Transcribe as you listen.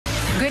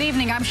Good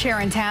evening. I'm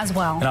Sharon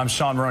Taswell. And I'm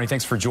Sean Maroney.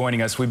 Thanks for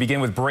joining us. We begin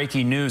with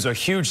breaking news. A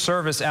huge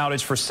service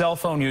outage for cell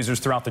phone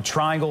users throughout the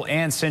Triangle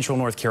and Central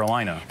North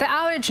Carolina. The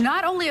outage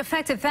not only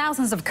affected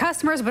thousands of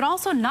customers, but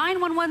also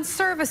 911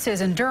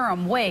 services in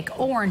Durham, Wake,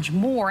 Orange,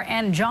 Moore,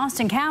 and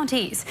Johnston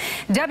counties.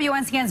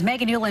 WNCN's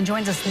Maggie Newland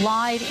joins us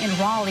live in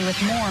Raleigh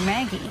with more.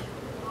 Maggie.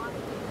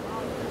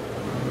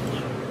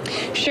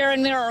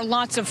 Sharon, there are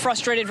lots of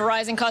frustrated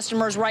Verizon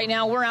customers right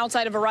now. We're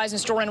outside a Verizon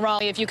store in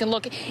Raleigh. If you can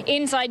look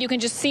inside, you can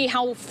just see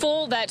how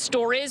full that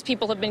store is.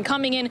 People have been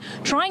coming in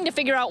trying to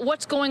figure out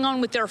what's going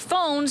on with their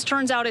phones.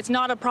 Turns out it's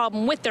not a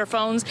problem with their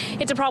phones.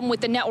 It's a problem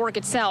with the network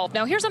itself.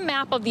 Now, here's a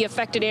map of the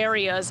affected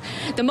areas.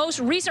 The most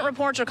recent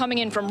reports are coming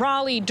in from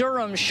Raleigh,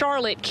 Durham,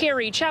 Charlotte,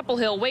 Cary, Chapel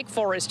Hill, Wake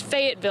Forest,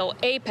 Fayetteville,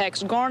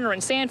 Apex, Garner,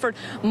 and Sanford.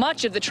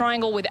 Much of the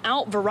Triangle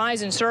without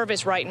Verizon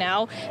service right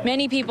now.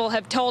 Many people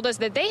have told us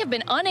that they have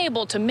been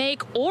unable to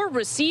make or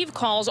receive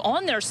calls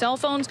on their cell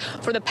phones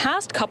for the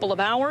past couple of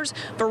hours.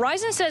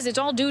 Verizon says it's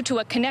all due to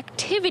a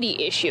connectivity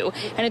issue,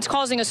 and it's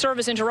causing a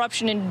service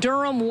interruption in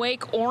Durham,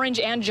 Wake, Orange,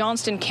 and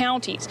Johnston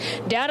counties.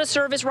 Data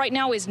service right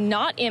now is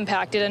not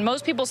impacted, and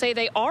most people say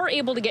they are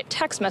able to get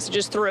text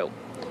messages through.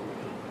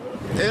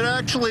 It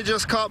actually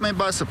just caught me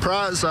by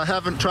surprise. I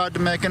haven't tried to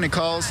make any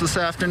calls this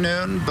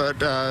afternoon,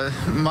 but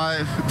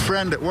my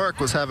friend at work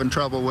was having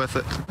trouble with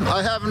it.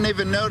 I haven't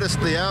even noticed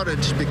the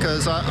outage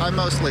because I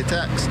mostly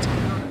text.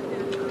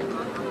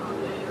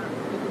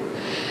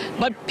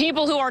 But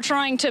people who are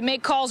trying to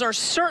make calls are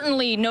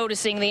certainly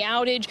noticing the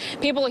outage.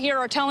 People here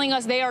are telling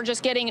us they are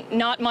just getting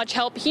not much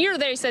help. Here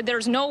they said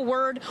there's no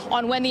word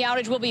on when the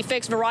outage will be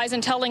fixed.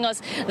 Verizon telling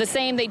us the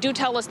same. They do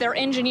tell us their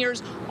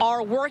engineers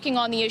are working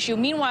on the issue.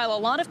 Meanwhile, a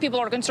lot of people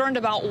are concerned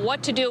about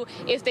what to do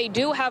if they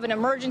do have an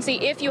emergency.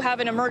 If you have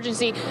an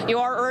emergency, you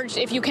are urged,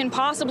 if you can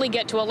possibly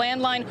get to a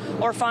landline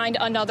or find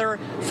another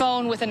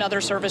phone with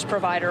another service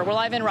provider. We're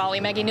live in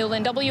Raleigh. Maggie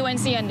Newland,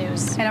 WNCN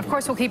News. And of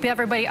course, we'll keep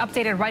everybody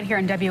updated right here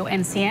on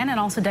WNCN and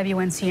also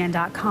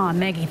WNCN.com.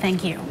 Maggie,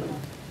 thank you.